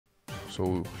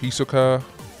So Hisoka,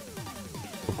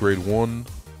 upgrade 1.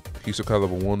 Hisoka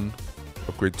level 1,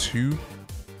 upgrade 2.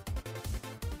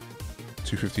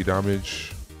 250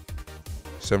 damage.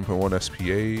 7.1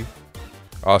 SPA.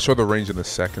 I'll show the range in a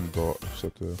second, but just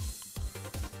have to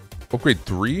upgrade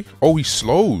 3. Oh, he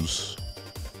slows.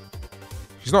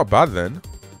 He's not bad then.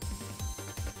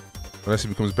 Unless he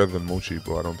becomes better than Mochi,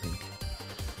 but I don't think.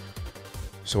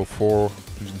 So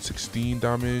 416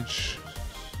 damage.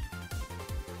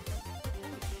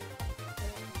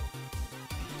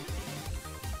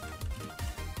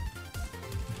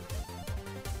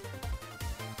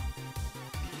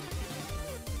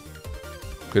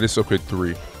 Okay, this is upgrade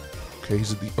 3. Okay,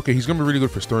 he's gonna be really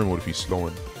good for story mode if he's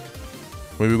slowing.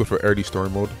 Maybe good for early story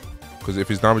mode, because if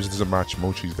his damage doesn't match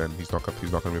Mochi's, then he's not gonna be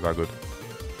that good.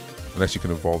 Unless you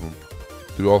can evolve him.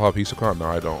 Do we all have Hisoka? No,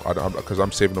 I don't. Because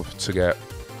I'm saving up to get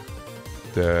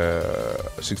the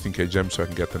 16k gems so I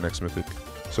can get the next mythic.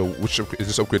 So which is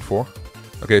this upgrade 4?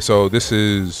 Okay, so this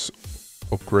is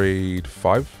upgrade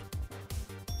 5.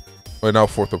 Oh, now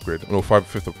 4th upgrade. No,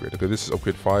 5th upgrade. Okay, this is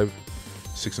upgrade 5.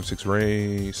 6 and 6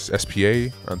 range,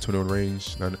 SPA, and 21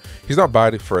 range. And he's not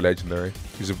bad for a legendary.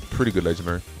 He's a pretty good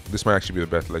legendary. This might actually be the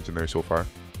best legendary so far,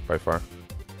 by far.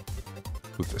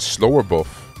 With a slower buff.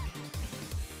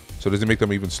 So does it make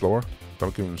them even slower?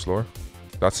 Don't give him slower.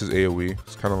 That's his AoE.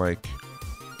 It's kind of like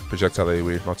projectile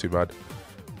AoE, not too bad.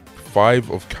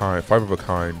 5 of a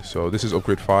kind. So this is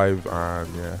upgrade 5,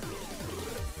 and yeah.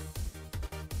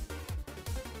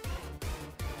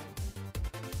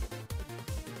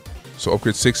 So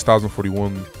upgrade 6,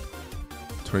 1041,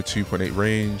 22.8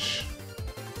 range,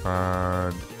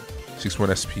 and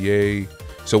 6.1 SPA.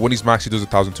 So when he's max, he does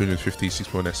 1250,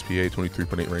 6.1 SPA,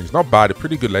 23.8 range. Not bad, a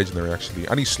pretty good legendary actually.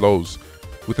 And he slows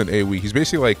with an AoE. He's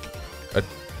basically like a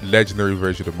legendary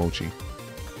version of Mochi,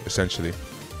 essentially.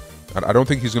 And I don't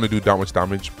think he's going to do that much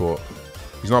damage, but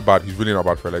he's not bad. He's really not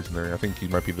bad for a legendary. I think he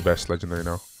might be the best legendary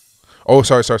now. Oh,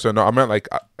 sorry. No, I meant like,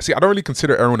 see, I don't really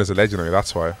consider Erwin as a legendary,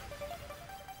 that's why.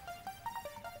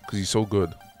 Because he's so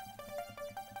good.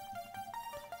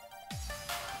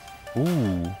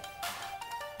 Ooh.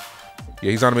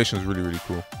 Yeah, his animation is really, really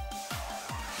cool.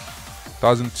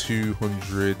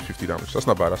 1250 damage. That's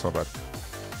not bad.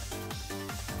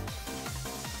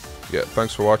 Yeah,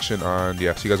 thanks for watching. And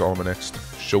yeah, see you guys all in my next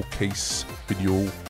showcase video.